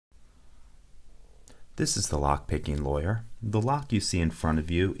This is the lock-picking lawyer. The lock you see in front of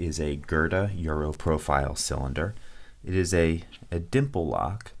you is a Gerda Euro profile cylinder. It is a dimple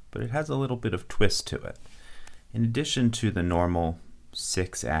lock, but it has a little bit of twist to it. In addition to the normal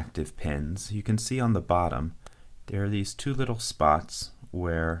 6 active pins, you can see on the bottom there are these 2 little spots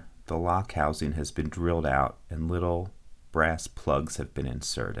where the lock housing has been drilled out and little brass plugs have been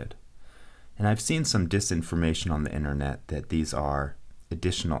inserted. And I've seen some disinformation on the internet that these are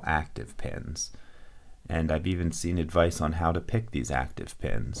additional active pins. And I've even seen advice on how to pick these active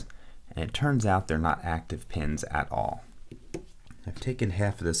pins. And it turns out they're not active pins at all. I've taken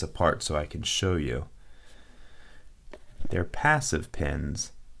half of this apart so I can show you. They're passive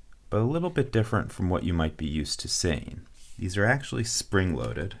pins, but a little bit different from what you might be used to seeing. These are actually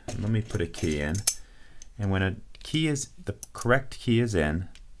spring-loaded. Let me put a key in. And when the correct key is in,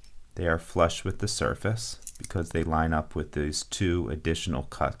 they are flush with the surface because they line up with these 2 additional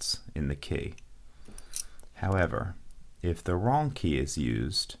cuts in the key. However, if the wrong key is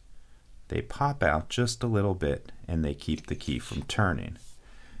used, they pop out just a little bit and they keep the key from turning.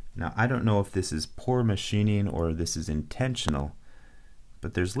 Now, I don't know if this is poor machining or this is intentional,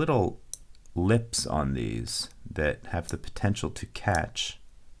 but there's little lips on these that have the potential to catch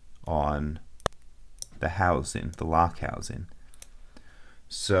on the housing, the lock housing.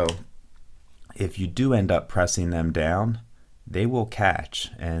 So if you do end up pressing them down, they will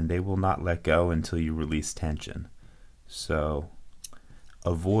catch and they will not let go until you release tension. So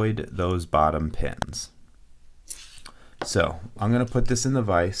avoid those bottom pins. So I'm going to put this in the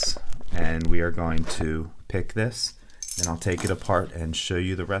vise and we are going to pick this, and I'll take it apart and show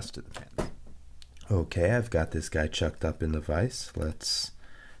you the rest of the pins. Okay, I've got this guy chucked up in the vise. Let's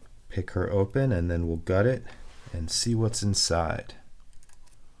pick her open and then we'll gut it and see what's inside.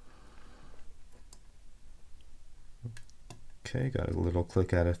 Okay, got a little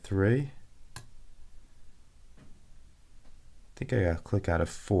click out of 3. I think I got a click out of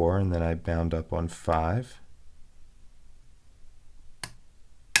 4 and then I bound up on 5.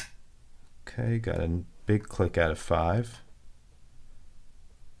 Okay, got a big click out of 5.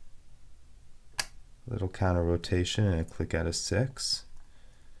 Little counter rotation and a click out of 6.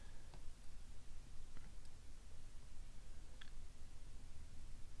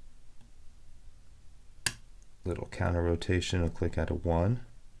 Little counter rotation, a click out of 1.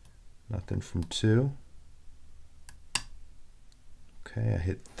 Nothing from 2. Okay, I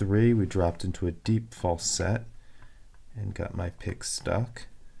hit 3. We dropped into a deep falset and got my pick stuck.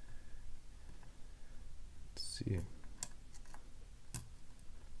 Let's see.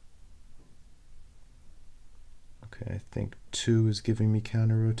 Okay, I think 2 is giving me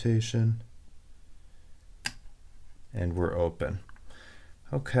counter rotation. And we're open.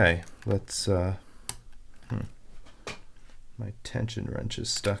 Okay, let's my tension wrench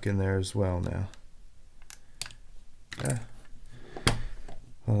is stuck in there as well now.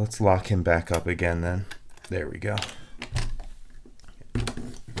 Well, let's lock him back up again then. There we go.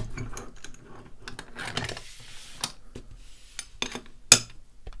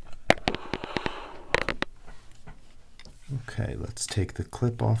 Okay, let's take the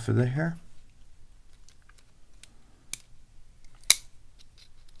clip off of there.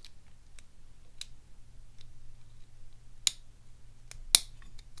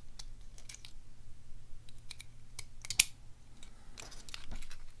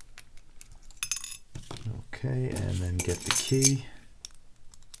 Okay, and then get the key.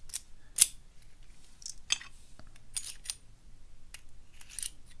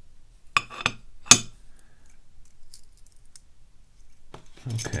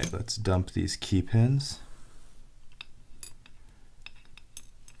 Okay, let's dump these key pins.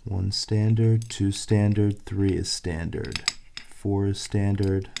 1 standard, 2 standard, 3 is standard, 4 is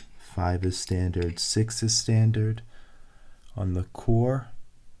standard, 5 is standard, 6 is standard. On the core,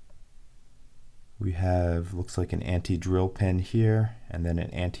 we have, looks like an anti-drill pin here, and then an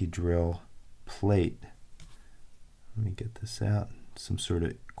anti-drill plate. Let me get this out. Some sort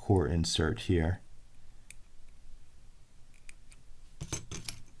of core insert here.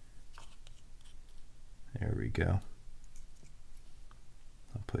 There we go.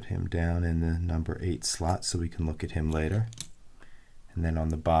 I'll put him down in the number 8 slot so we can look at him later. And then on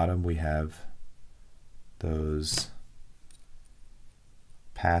the bottom we have those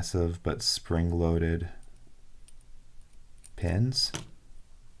passive but spring-loaded pins.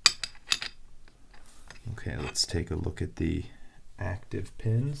 Okay, let's take a look at the active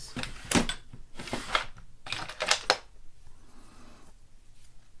pins.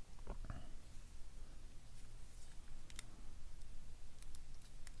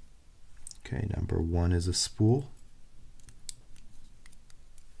 Okay, number 1 is a spool,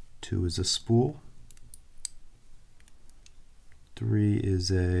 2 is a spool, 3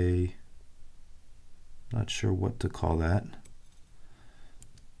 is a, not sure what to call that.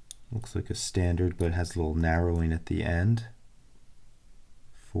 Looks like a standard, but it has a little narrowing at the end.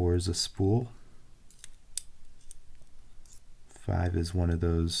 4 is a spool. 5 is one of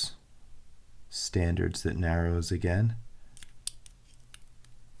those standards that narrows again.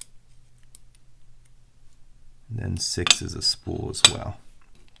 And then 6 is a spool as well.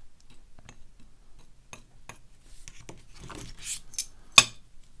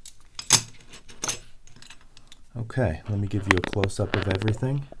 Okay, let me give you a close-up of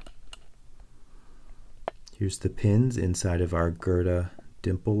everything. Here's the pins inside of our Gerda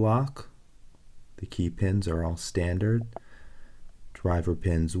Dimple lock. The key pins are all standard. Driver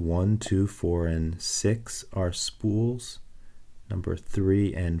pins 1, 2, 4, and 6 are spools. Number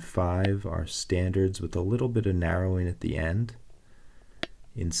 3 and 5 are standards with a little bit of narrowing at the end.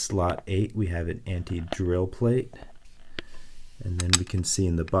 In slot 8 we have an anti-drill plate. And then we can see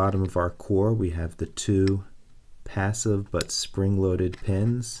in the bottom of our core we have the 2 passive but spring-loaded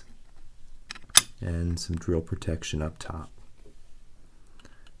pins and some drill protection up top.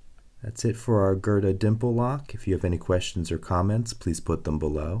 That's it for our Gerda Dimple lock. If you have any questions or comments, please put them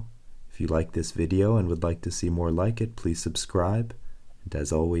below. If you like this video and would like to see more like it, please subscribe. And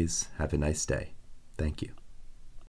as always, have a nice day. Thank you.